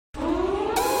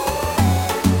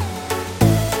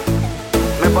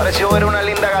pareció ver una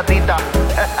linda gatita.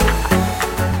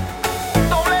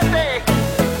 ¡Doblete!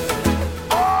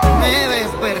 Me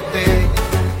desperté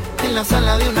en la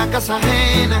sala de una casa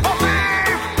ajena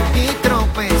y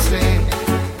tropecé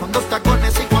con 2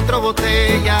 tacones y 4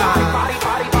 botellas.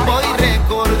 Voy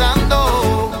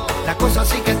recordando, la cosa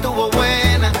sí que estuvo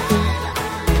buena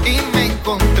y me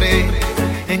encontré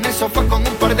en el sofá con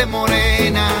un par de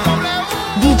morenas.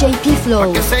 DJ Pflow.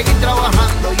 ¿Para qué seguir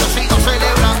trabajando? Yo sigo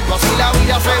celebrando, así la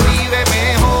vida se vive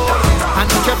mejor.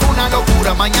 Anoche fue una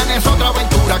locura, mañana es otra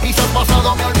aventura. Quizás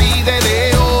pasado me olvide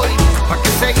de hoy. ¿Para qué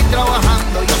seguir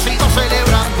trabajando? Yo sigo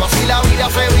celebrando, así la vida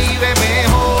se vive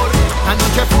mejor.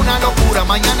 Anoche fue una locura,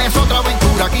 mañana es otra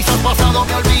aventura. Quizás pasado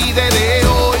me olvide de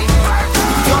hoy.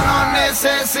 Yo no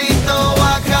necesito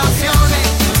vacaciones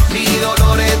ni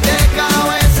dolores de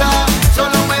cabeza.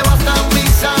 Solo me bastan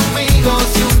mis amigos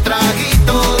y un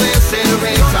traguito de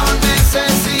cerveza. No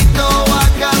necesito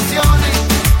vacaciones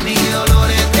ni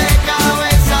dolores de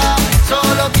cabeza.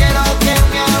 Solo quiero que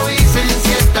me avisen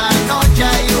si esta noche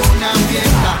hay una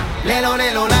fiesta. Lelo,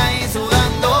 lelo, la y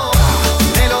sudando.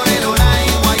 Lelo, lelo, la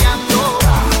y guayando.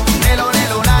 Lelo,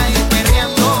 lelo, la y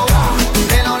perreando.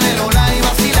 Lelo, lelo, la y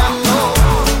vacilando.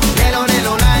 Lelo,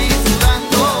 lelo, la y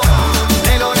sudando.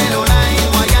 Lelo, lelo, la y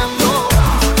guayando.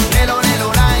 Lelo,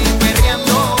 lelo, la y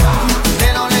perreando.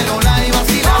 Lelo, lelo, la y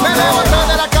vacilando. Me levanté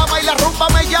de la cama y la rumba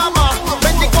me llama.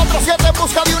 24/7 en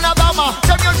busca de una dama.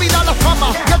 Se me olvida la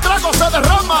fama y el trago se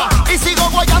derrama. Y sigo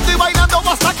guayando y bailando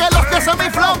hasta que los pies se me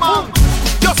inflaman.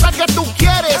 Yo sé que tú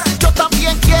quieres, yo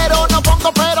también quiero. No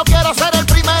pongo pero, quiero ser el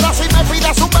primero. Si me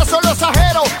pides un beso lo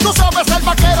exagero. Tú sabes el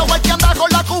vaquero, el que anda con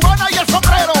la cubana y el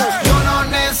sombrero. Yo no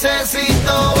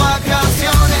necesito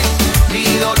vacaciones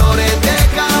ni dolores de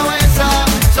cabeza.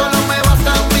 Solo me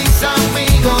bastan mis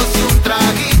amigos y un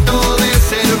traguito de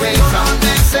cerveza. No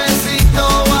necesito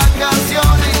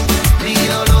vacaciones ni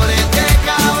dolores de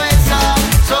cabeza.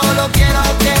 Solo quiero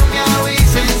que me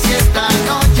avisen si esta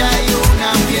noche hay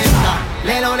una fiesta.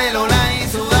 Lelo, lelo, la y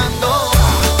sudando.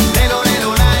 Lelo,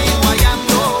 lelo, la y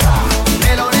guayando.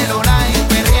 Lelo, lelo, la y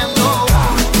perreando.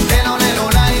 Lelo, lelo,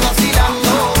 la y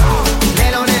vacilando.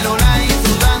 Lelo, lelo, la y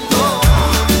sudando.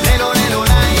 Lelo, lelo,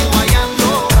 la y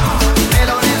guayando.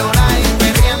 Lelo, lelo, la y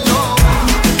perreando.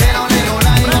 Lelo, lelo,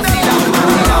 la y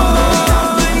vacilando.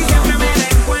 Y siempre me la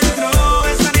encuentro,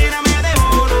 esa nena me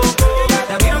dejó loco.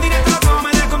 La miro directo, no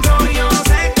me descontrolo y yo no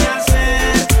sé qué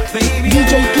hacer, baby.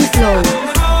 DJ Pflow.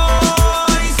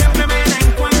 Y siempre me la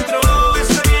encuentro,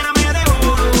 esa nena me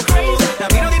dejó loco. La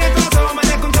miro directo, no me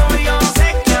descontrolo y yo no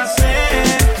sé qué hacer,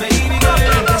 baby.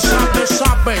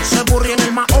 Sabe, se burri en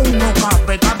el maón no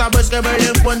cabe. Cada vez que me la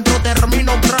encuentro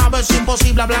termino grave. Es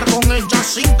imposible hablar con ella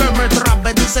sin que me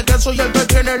trabe. Dice que soy el que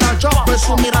tiene la llave.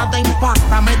 Su mirada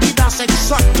impacta, medidas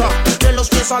exactas. De los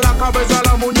pies a la cabeza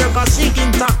la muñeca sigue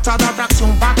intacta. De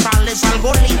atracción fatal, es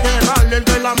algo literal. El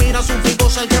que la mira su figo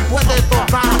es el que puede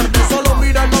tocar. De solo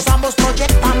mirarnos ambos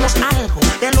proyectamos algo.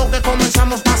 De lo que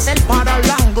comenzamos va a ser para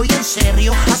largo. Y en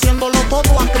serio, haciéndolo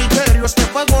todo a criterio. Este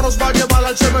fuego nos va a llevar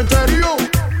al cementerio.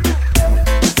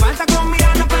 Falta con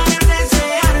mirarnos para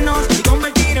desearnos y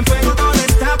convertir en fuego toda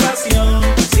esta pasión.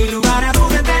 Sin lugar a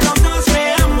dudas de los dos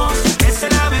creamos ese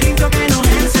laberinto que nos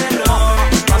encerró.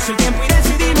 Pasó el tiempo y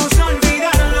decidimos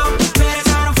olvidarlo, pero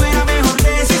esa no fue la mejor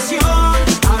decisión.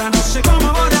 Ahora no sé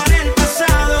cómo borrar el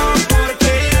pasado,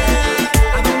 porque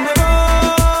a dónde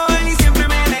voy y siempre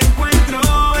me la encuentro.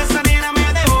 Esa nena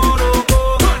me dejó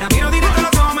loco. La miro directo a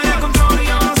los ojos, me descontrolo y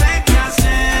yo no sé qué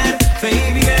hacer,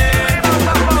 baby.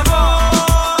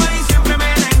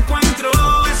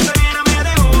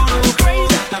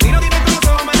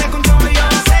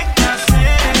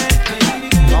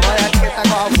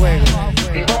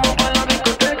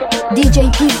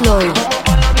 DJ Pflow.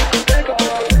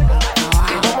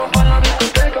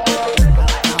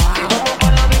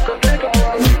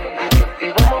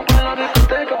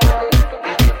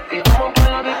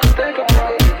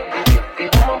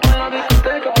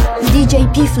 DJ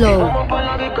Pflow.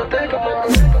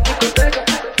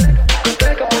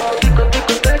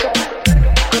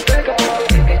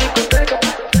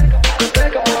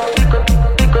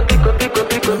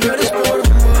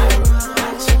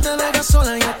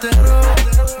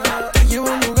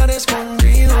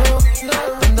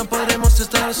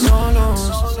 Estar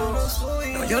solos,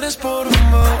 no llores por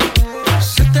rumbo.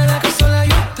 Si te dejas sola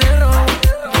yo te robo.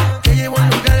 Te llevo a un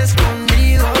lugar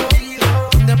escondido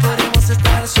donde podremos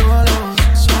estar solos,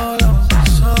 solos,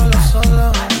 solos,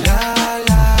 solos.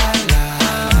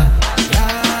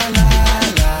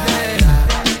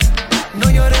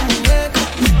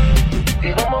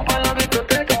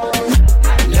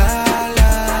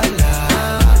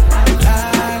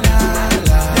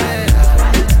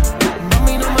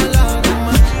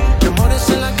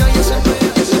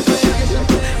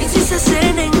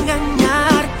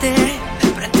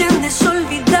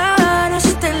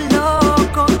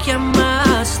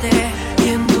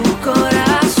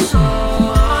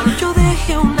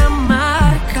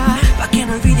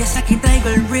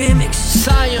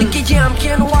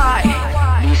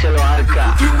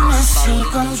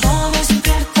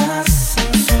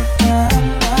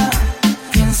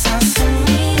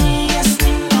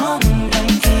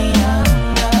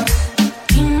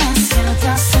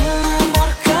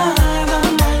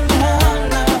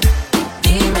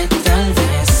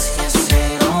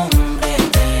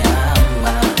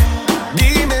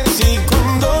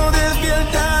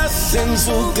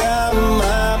 su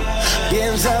cama.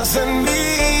 Piensas en mí,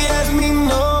 es mi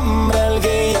nombre el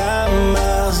que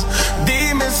llamas.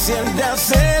 Dime si él te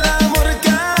hace el amor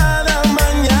cada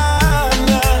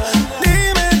mañana.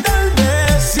 Dime tal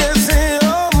vez si ese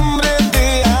hombre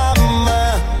te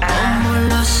ama. ¿Cómo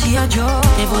lo hacía yo?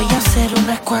 Te voy a hacer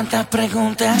unas cuantas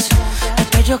preguntas.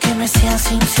 Espero que me seas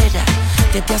sincera.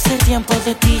 Desde hace tiempo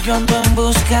de ti yo ando en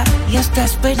busca, y esta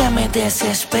espera me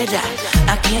desespera.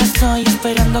 Aquí estoy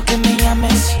esperando que me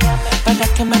llames, para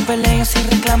que me pelees y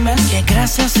reclames que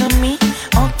gracias a mí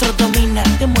otro domina.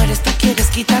 Te mueres, tú quieres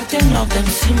quitártelo de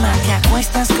encima. Te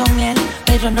acuestas con él,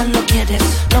 pero no lo quieres.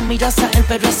 Lo miras a él,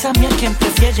 pero es a mí a quien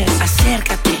prefieres.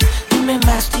 Acércate, dime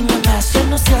más, ya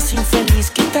no seas infeliz.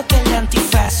 Quítate el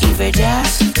antifaz y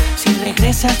verás, si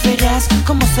regresas verás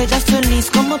cómo serás feliz,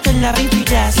 cómo te la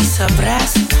vivirás. Y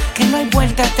sabrás que no hay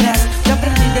vuelta atrás. Yo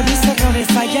aprendí de mis errores,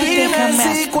 fallarte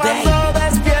jamás. Si cuando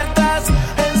despiertas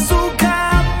en su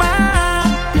cama,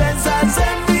 piensas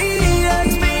en mí,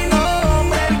 es mi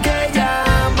nombre el que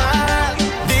llama.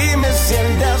 Dime si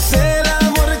él te hace el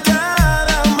amor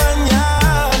cada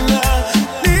mañana.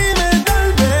 Dime tal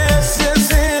vez si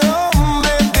ese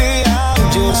hombre te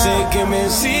ama. Yo sé que me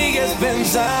sigues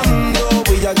pensando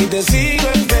y aquí te sigo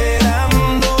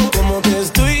esperando, como te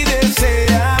estoy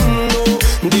deseando.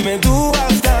 Dime tú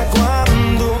hasta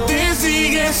cuándo te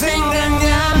sigues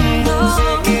engañando. Sé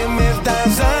que me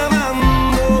estás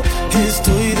amando,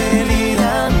 estoy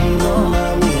delirando,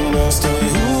 mami, no estoy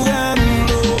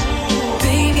jugando.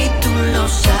 Baby, tú lo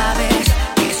sabes,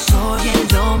 que soy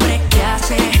el hombre que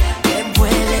hace que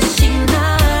vueles,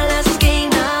 inhalas, que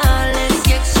inhales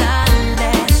y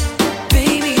exhales.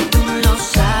 Baby, tú lo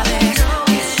sabes,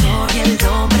 que soy el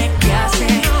hombre que hace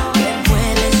que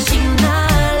vueles,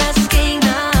 inhalas, que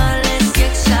inhales y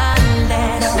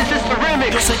exhales.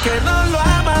 Yo sé que no lo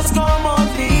amas como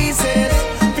dices,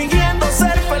 fingiendo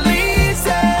ser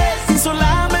felices, y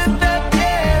solamente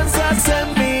piensas en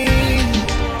mí.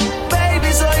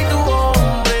 Baby, soy tu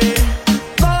hombre,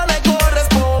 no le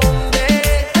corresponde.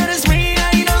 Eres mía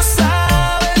y no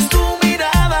sabes, tu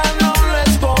mirada no lo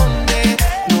esconde.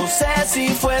 No sé si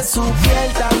fue su piel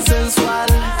tan sensual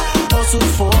o su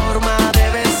forma de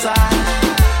besar,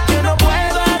 que no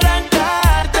puedo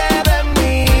arrancarte de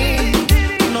mí.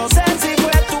 No sé si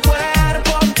fue tu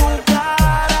cuerpo, tu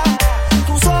cara,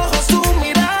 tus ojos, tu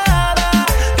mirada,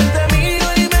 que te miro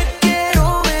y me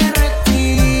quiero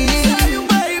derretir.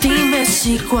 Dime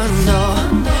si cuando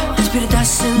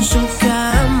despiertas en su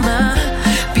cama,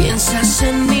 piensas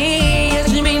en mí,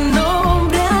 es mi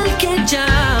nombre al que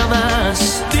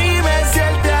llamas. Dime si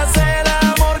él te hace el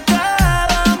amor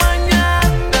cada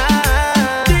mañana.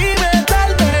 Dime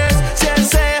tal vez si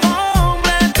ese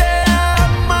hombre te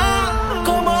ama,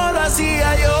 como lo hacía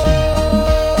yo.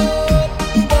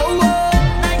 Oh, oh,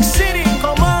 Big City,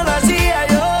 como lo hacía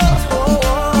yo. Oh,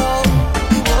 oh,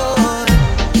 oh.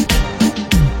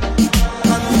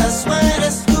 Cuando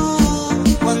eres tú,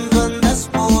 cuando andas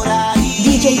por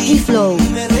ahí, DJ Pflow.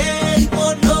 me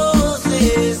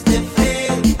reconoces de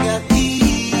frente a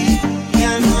ti. Y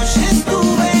anoche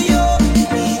estuve yo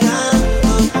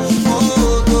mirando tus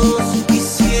fotos.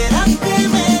 Quisiera que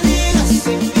me digas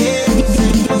si piensas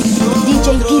en nosotros. DJ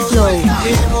Pflow.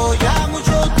 Llevo ya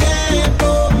mucho tiempo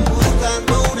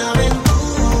buscando una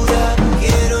aventura.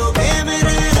 Quiero que me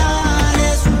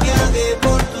regales un viaje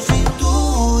por tu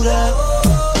cintura.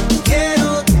 Quiero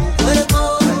tu cuerpo,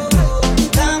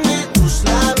 dame tus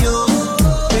labios,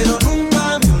 pero nunca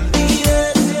me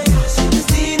olvides si el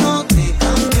destino te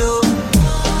cambió.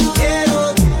 Quiero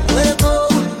tu cuerpo,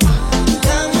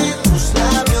 dame tus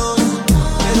labios,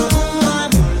 pero nunca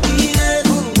me olvides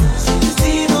si el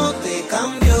destino te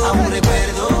cambió. Aún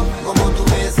recuerdo como tú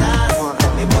besas,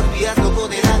 me volvías loco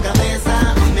de la cabeza.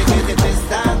 Dime qué te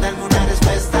cuesta, darme una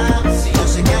respuesta. Si yo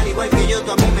sé que al igual que yo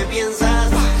tú a mí me piensas,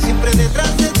 siempre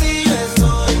detrás de ti yo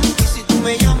estoy. Y si tú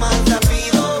me llamas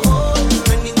rápido voy,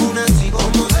 no hay ninguna así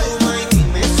como tú, may.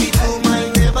 Dime si tú,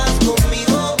 may, te vas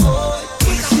conmigo hoy.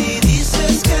 Y si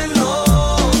dices que no,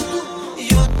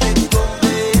 yo te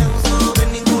convenzo. No hay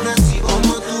ninguna así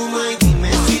como tú, may.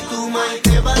 Dime si tú, may,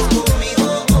 te vas conmigo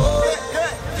hoy.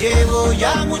 Llevo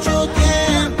ya mucho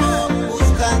tiempo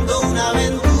buscando una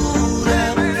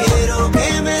aventura. Quiero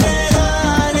que me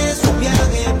regales un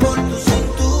viaje por tu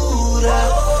cintura.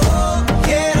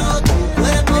 Quiero tu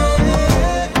cuerpo,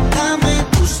 dame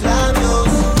tus labios,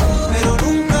 pero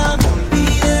nunca me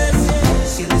olvides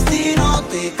si el destino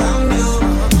te cambió.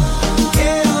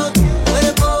 Quiero tu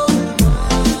cuerpo,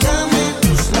 dame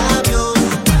tus labios,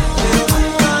 pero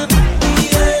nunca me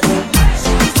olvides si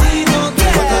el destino te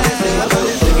cambió.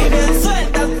 Y me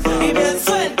sueltas y me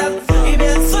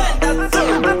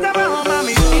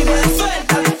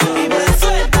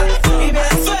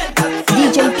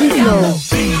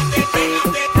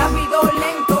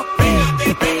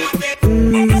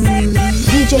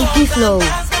DJ Pflow.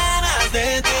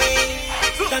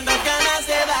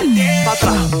 Pa'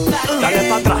 atrás, dale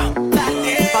pa' atrás,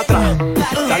 pa' atrás,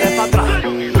 dale pa' atrás.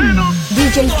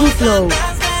 DJ Pflow.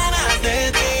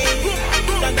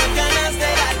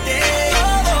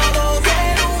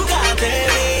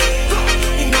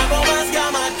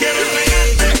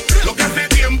 Lo que hace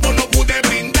tiempo no pude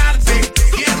brindarte.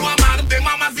 Quiero amarte,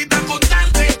 mamacita,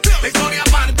 contarte la historia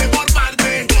parte por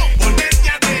parte, volverte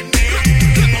a tener.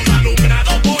 Todo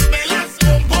alumbrado por velas,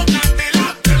 con poca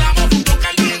tela. El amor junto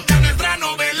caliente a nuestra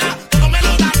novela. Todo me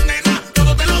lo das, nena,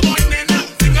 todo te lo doy, nena.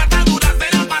 Sin ataduras de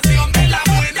la pasión de la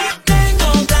buena. Tengo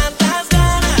tantas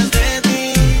ganas de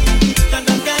ti,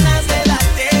 tantas ganas de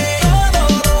darte todo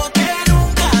lo que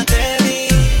nunca te di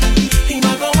y no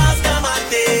hago más que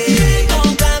amarte. Tengo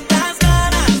tantas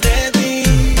ganas de ti,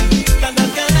 tantas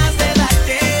ganas de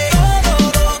darte todo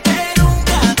lo que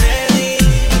nunca te di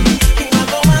y no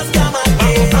hago más que amarte.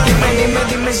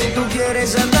 Dime si tú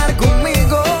quieres andar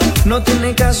conmigo. No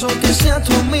tiene caso que sea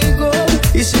tu amigo.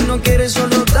 Y si no quieres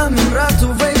solo dame un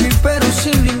rato, baby, pero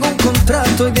sin ningún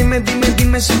contrato. Y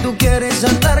dime si tú quieres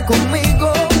andar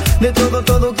conmigo. De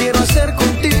todo quiero hacer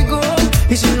contigo.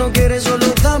 Y si no quieres solo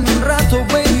dame un rato,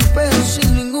 baby, pero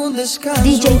sin ningún descanso.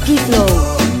 DJ Pflow.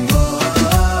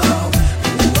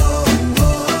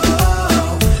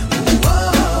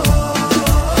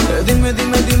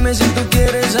 Dime si tú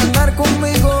quieres andar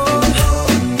conmigo.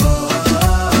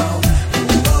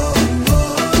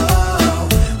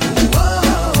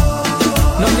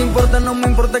 No te importa, no me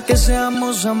importa que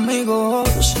seamos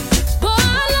amigos.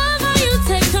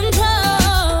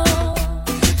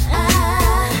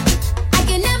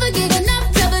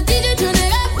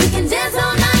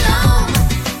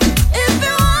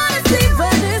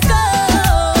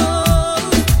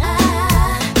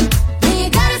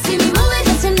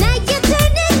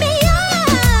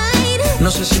 No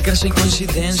sé si crees en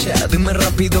coincidencia. Dime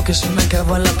rápido que se me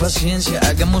acaba la paciencia.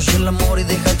 Hagamos el amor y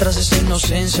deja atrás esa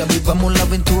inocencia. Vivamos la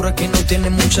aventura que no tiene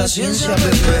mucha ciencia,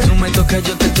 bebé. No me toca,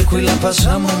 yo te toco y la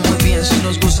pasamos muy bien. Si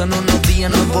nos gustan unos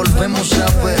días nos volvemos a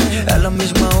ver. A la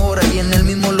misma hora y en el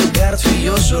mismo lugar. Tú y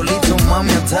yo solito,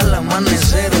 mami, hasta el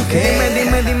amanecer,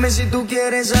 ¿ok? Dime si tú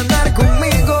quieres andar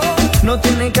conmigo. No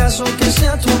tiene caso que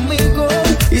sea tu amigo.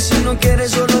 Y si no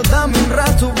quieres solo dame un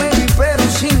rato, baby, pero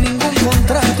sin ningún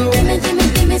contrato.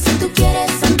 Dime si tú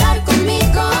quieres andar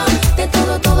conmigo. De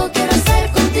todo quiero hacer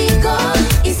contigo.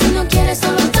 Y si no quieres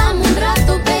solo dame un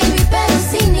rato, baby, pero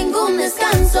sin ningún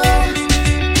descanso.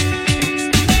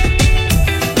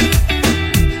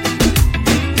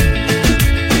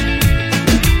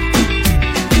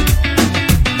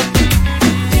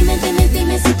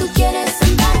 Dime si tú quieres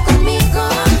andar conmigo.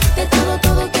 De todo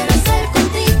quiero hacer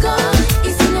contigo.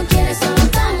 Y si no quieres solo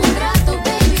dame un rato,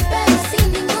 baby, pero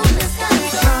sin ningún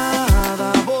descanso.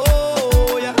 Nada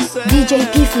voy a hacer, DJ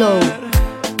Pflow.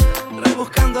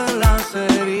 rebuscando en las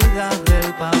heridas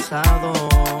del pasado.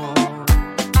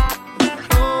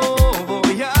 No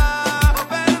voy a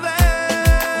perder.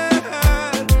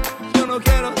 Yo no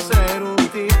quiero ser un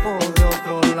tipo de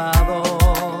otro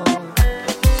lado.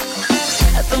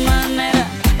 A tu manera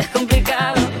es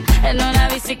complicado. En una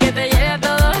bici que te lleve a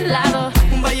todos lados.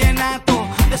 Un vallenato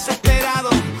desesperado,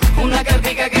 Una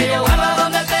cartica que yo guardo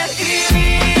donde te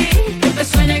escribí. Que te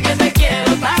sueñe que te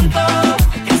quiero tanto.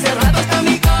 Que hace rato está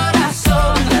mi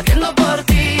corazón latiendo por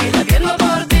ti, latiendo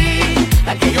por ti.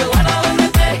 La que yo guardo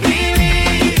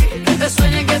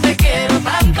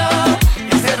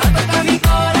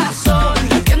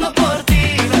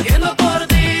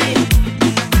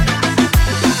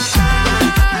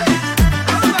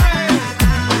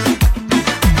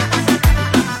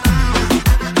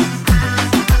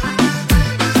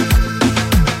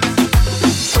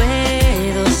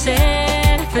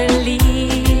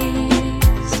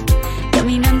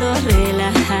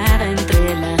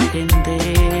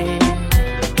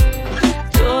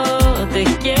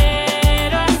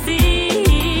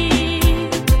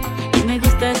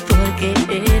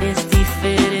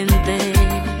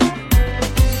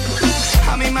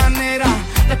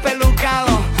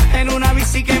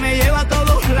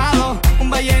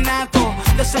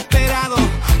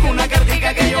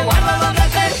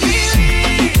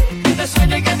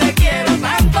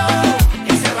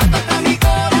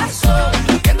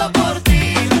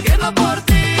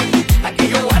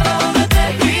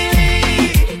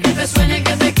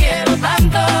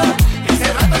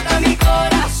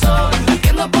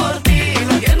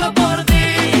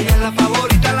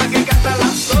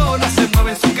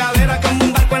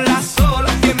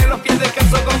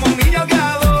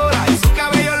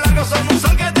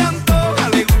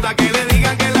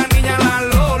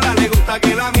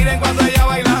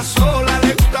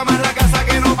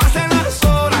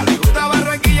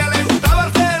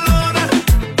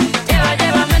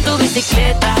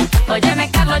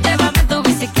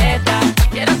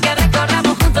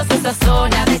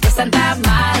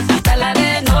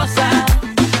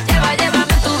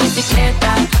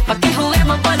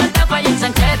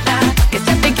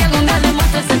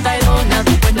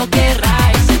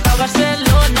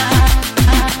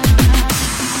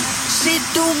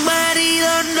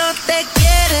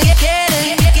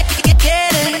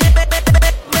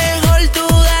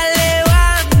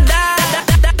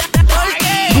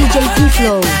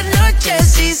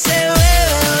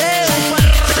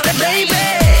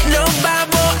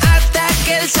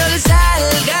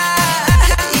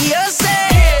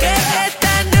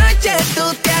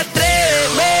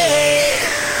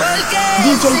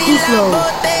DJ Pflow.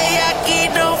 Botella aquí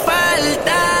no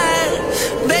falta,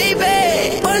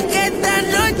 baby, porque esta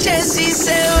noche sí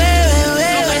se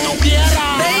bebe,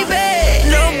 baby,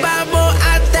 nos vamos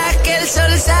hasta que el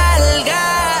sol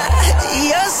salga. Y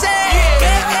yo sé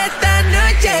que esta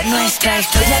noche nuestra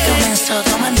historia comenzó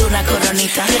tomando una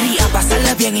coronita. Quería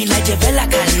pasarla bien y la llevé la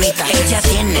calmita. Ella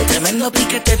tiene tremendo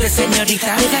piquete de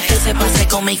señorita. Deja que se pase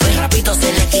conmigo y rápido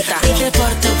se le quita. Pide por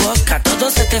tu boca,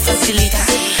 todo se te facilita.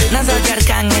 Nada que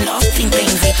Arcángel Austin te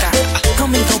invita.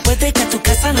 Conmigo puede que a tu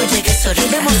casa no llegues ahorita.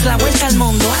 Demos la vuelta al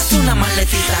mundo, haz una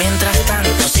maletita. Mientras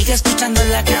tanto, sigue escuchando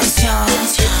la canción.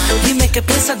 Dime qué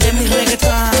piensas de mi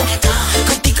reggaetón.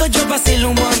 Contigo yo vacilo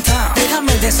un montón.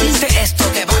 Déjame decirte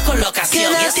esto que va con la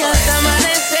ocasión. Quédate hasta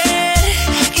amanecer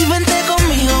y vente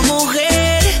conmigo,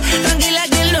 mujer. Tranquila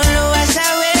que no lo vas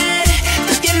a ver.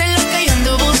 Tú tienes lo que yo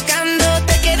ando buscando.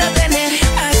 Te quiero tener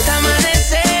hasta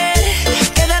amanecer.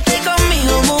 Quédate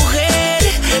conmigo, mujer.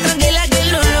 Tranquila que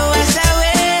no lo vas a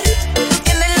ver. Tú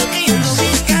tienes lo que yo ando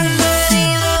buscando. Si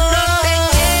no te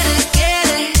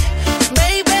quiere,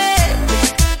 baby,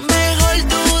 mejor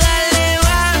tú dale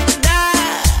banda.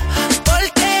 ¿Por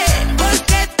qué?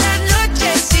 Porque esta noche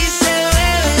sí se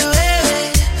bebe,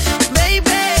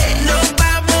 baby, nos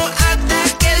vamos hasta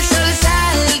que el sol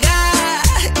salga.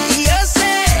 Y yo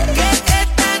sé que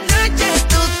esta noche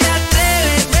tú te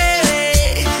atreves,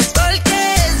 bebé, porque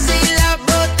si la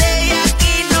botella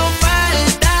aquí no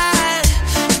falta,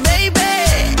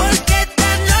 baby, porque esta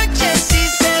noche sí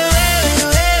se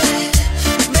bebe,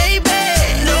 baby,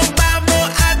 nos vamos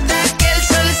hasta que el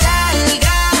sol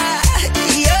salga.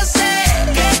 Y yo sé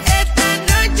que esta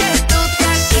noche tú te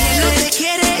atreves. No te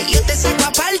quiere, yo te saco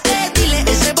aparte. Dile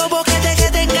ese bobo que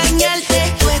deje de engañarte.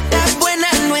 Tú estás buena,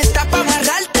 no estás pa'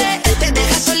 amarrarte. Él te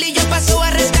deja solo y yo paso a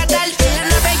rescatarte. La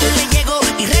nave yo le llego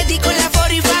y ready con la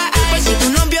 45. Pues si tu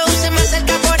novio se me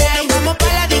acerca por ahí, nos vamos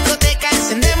pa' la discoteca,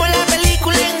 encendemos la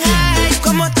película en high.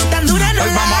 Como tú tan dura no Hoy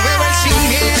vamos a beber sin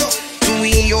miedo, tú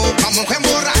y yo vamos a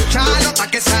emborracharnos hasta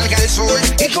que salga el sol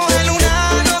y coger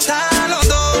una nota los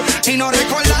dos y no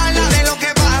recordar nada de lo que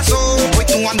pasó. Hoy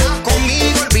tú andas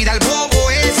conmigo, olvida el bobo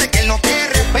ese que él no te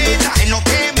respeta, él no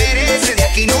te merece. De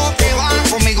aquí no te vas,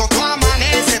 conmigo tú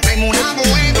amaneces. Traeme una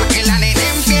buena que la nena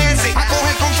empiece a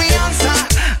coger confianza,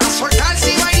 a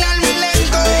soltarse y bailarme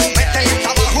lento. Vete y hasta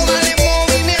abajo, dale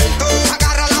movimiento.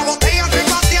 Agarra la botella,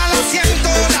 trépate al asiento.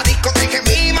 La discoteca es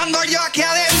mi, mando yo aquí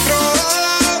adentro.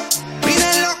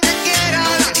 Pide lo que quieras,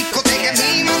 la discoteca es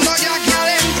mi, mando yo aquí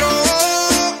adentro.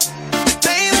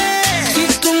 Baby, Si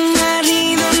tu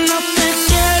marido no te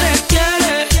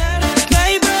quiere,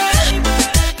 baby,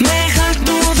 mejor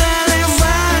tú dale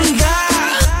banda.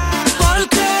 ¿Por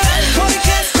qué?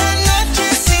 porque esta noche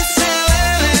sí se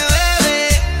bebe,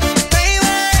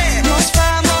 baby. Nos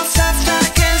vamos hasta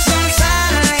que el sol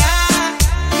salga.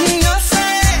 Yo sé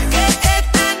Que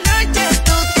esta noche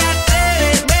tú te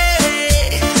atreves,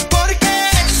 bebé, porque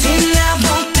si la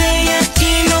botella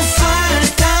aquí no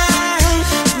falta,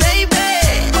 baby,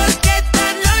 porque esta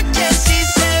noche sí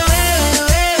se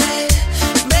bebe,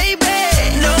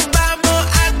 baby, nos vamos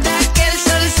hasta que el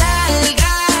sol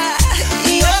salga.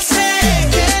 Y yo sé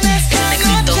que en esta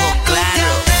Negrito noche tú te claro,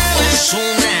 atreves.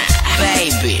 Ozuna,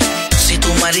 baby. Si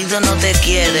tu marido no te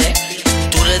quiere,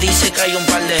 tú le dices que hay un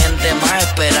par de gente más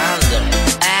esperando.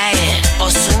 Ey,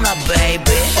 Ozuna,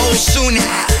 baby.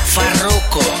 Ozuna,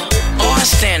 Farruko,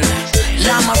 Austin,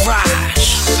 Lama Rush,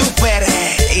 super,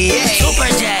 yeah. Super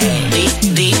J.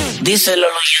 Díselo,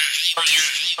 Luyan.